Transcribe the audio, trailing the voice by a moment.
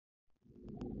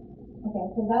Okay,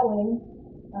 so that way,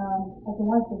 I can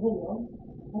watch the video.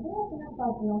 I think that's enough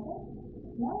about you, okay?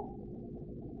 No?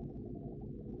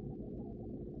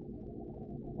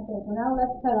 Okay, so now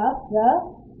let's set up the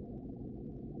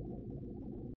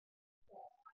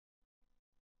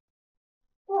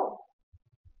Oh,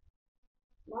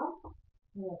 Mom?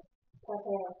 yes.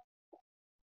 Okay.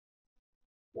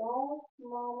 Don't,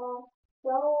 Mama,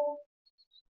 so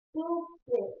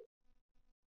stupid.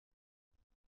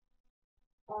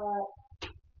 Uh,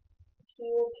 she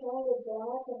was trying to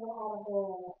donut and it had a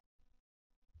hole in it.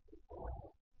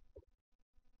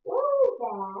 What was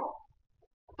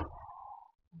that?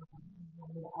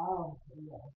 Oh,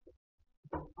 yes.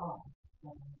 Oh,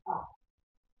 oh,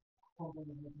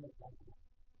 somebody made it.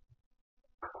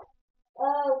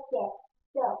 Okay,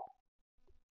 so,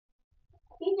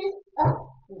 he just,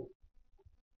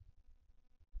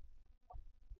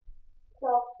 so,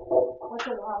 What's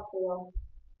an off,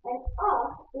 an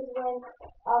is when,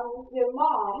 your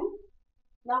mom,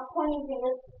 not pointing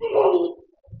fingers,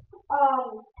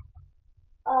 um,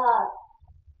 uh,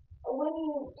 when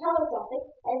you tell her something,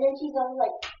 and then she's always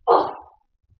like, oh,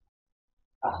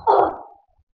 oh,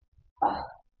 oh.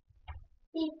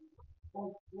 See,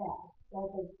 Yeah,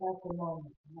 that's a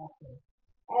moment. That's it.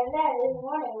 and then this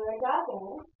morning we were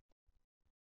talking,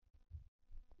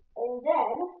 and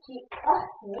then she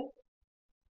asked me,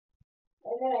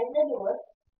 and then I said to her,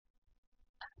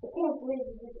 I can't believe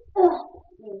you just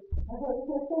me.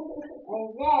 And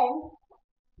then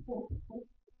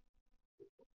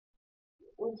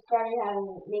we started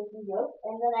making jokes,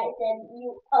 and then I said,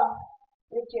 you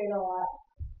Richard a lot.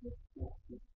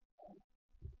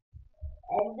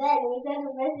 And then we sent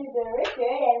a message to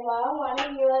Richard, and Mom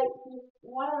wanted you like,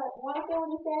 wanna say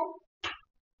what he said?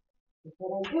 He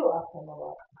said I do off him a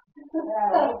lot. And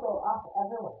I also off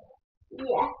everyone.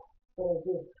 Yeah. But I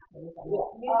do. Yeah.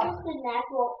 You're just a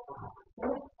natural.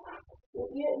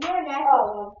 You're a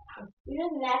natural. You're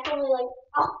just naturally like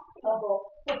trouble.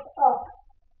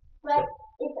 But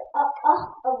it's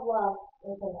of love.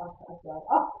 It's an off of love.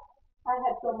 Oh, I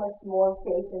had so much more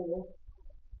faith in you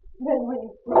than when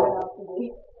you put it out to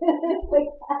me. Like,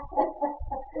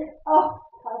 oh,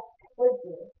 how would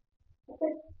you?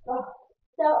 Oh,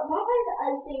 So sometimes I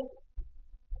think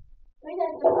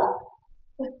sometimes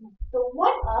the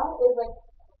one is like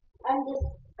I'm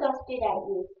disgusted at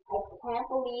you. I can't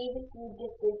believe you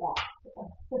just did that.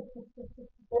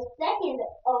 The second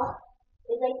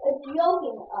is like a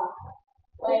joking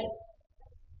like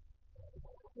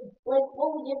what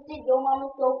we just did. Your mom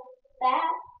is so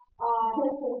fat.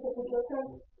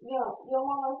 Your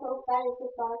mom is so fat. It's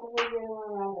just not the way you're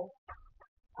around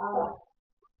her.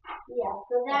 Yeah.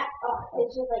 So that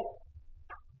it's just like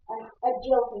a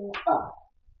joking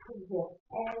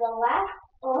And the last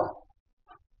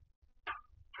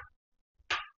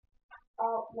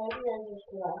maybe there's just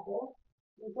two out there.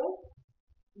 You think?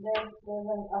 there's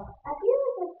like, I feel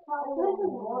like there's I probably feel like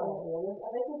there's more. more. I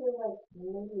think there's like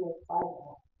maybe like five of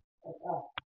them. Like,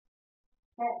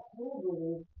 can't you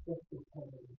believe this is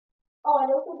coming? Oh, and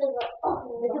also there's a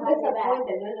There's a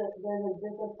disappointed. There's a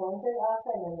disappointed us,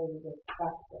 and then there's a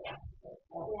disgusted us.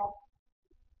 Yeah.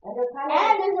 And they're kind of.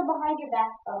 And there's a behind your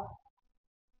back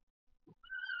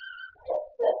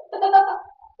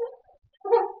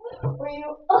where you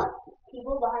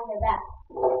people behind your back.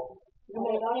 And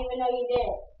they don't even know you did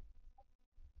it.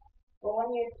 But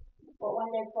when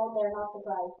they're told, they're not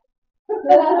surprised.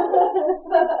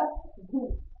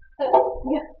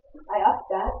 Yeah, I asked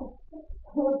that.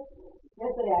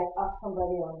 Yesterday I asked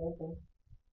somebody on LinkedIn.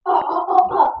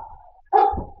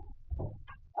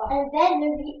 And then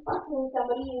there's the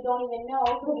somebody you don't even know,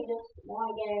 so you just want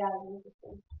to get it out of your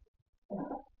system.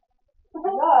 No,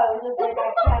 it was just like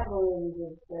I can't believe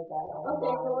you just said that. Oh,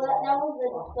 Okay, so that was the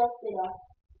disgusted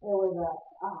It was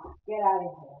get out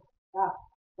of here.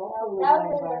 Don't that pollute was my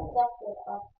the environment. disgusted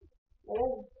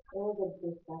It was a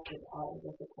disgusted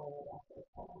disappointed after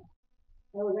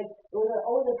it was like it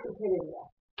was a stupidity.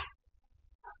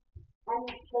 And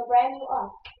the brand new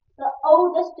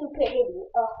the stupidity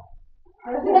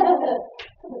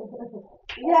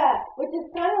Yeah, which is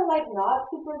kind of like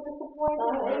not super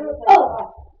disappointing.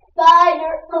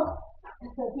 Spider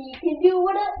he can do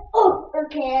what or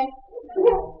can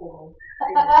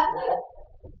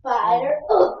Spider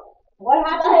What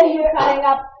happened to you cutting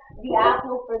up the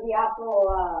apple for the apple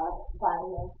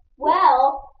pie?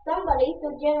 Well, somebody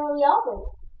so generally offered.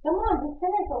 Come on, just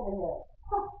finish over here.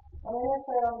 I'm gonna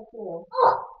put it on the table.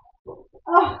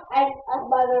 And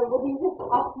Mother, will you just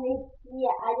off me?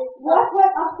 yeah, I just What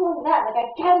was that? Like, I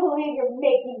can't believe you're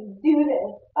making me do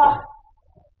this.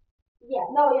 yeah.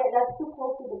 No, yeah, that's too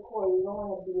close to the core. You don't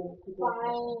want to be in too close.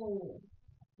 Fine.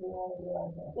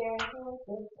 Karen,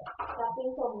 stop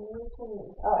being so mean to me.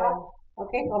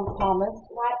 Okay, from Thomas.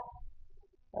 What?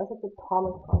 That's a good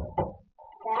Thomas comment.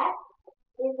 That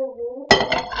is the rude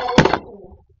letter to me.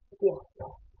 Yeah.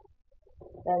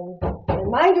 Then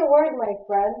mind your words, my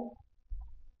friend.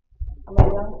 My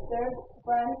youngster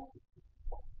friend.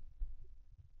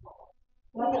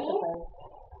 Not such a friend.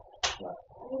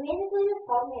 You basically just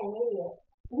called me an idiot.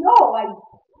 No,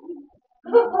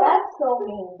 that's so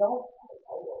mean. Don't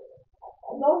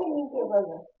be mean to your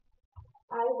brother.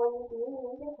 I wasn't being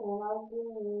mean to him. I was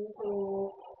being mean to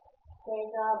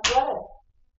his brother.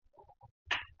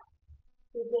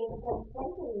 He gave me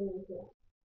consent to be mean to him.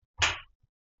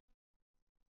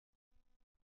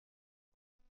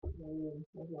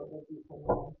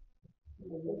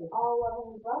 It's all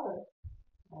loving brother.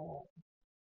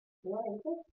 You want to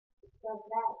insist? Just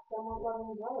that, someone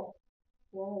loving brother.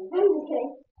 I'm just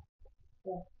kidding.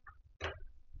 Yeah.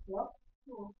 No?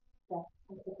 No. Yeah.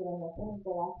 I'm just kidding. I think it's the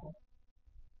last one.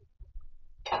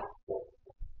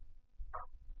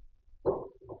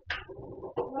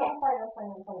 Okay. I'm fine.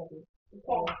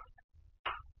 Okay.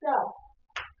 So,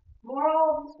 moral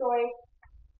of the story.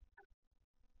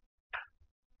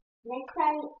 Next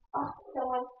time you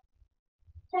someone,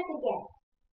 check again.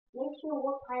 Make sure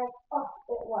what kind of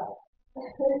it was.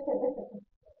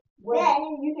 Then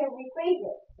you can rephrase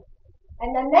it.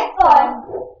 And the next time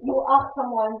you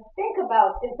someone, think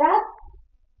about, is that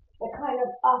the kind of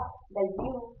that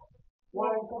you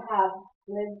wanted to have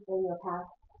lived in your past?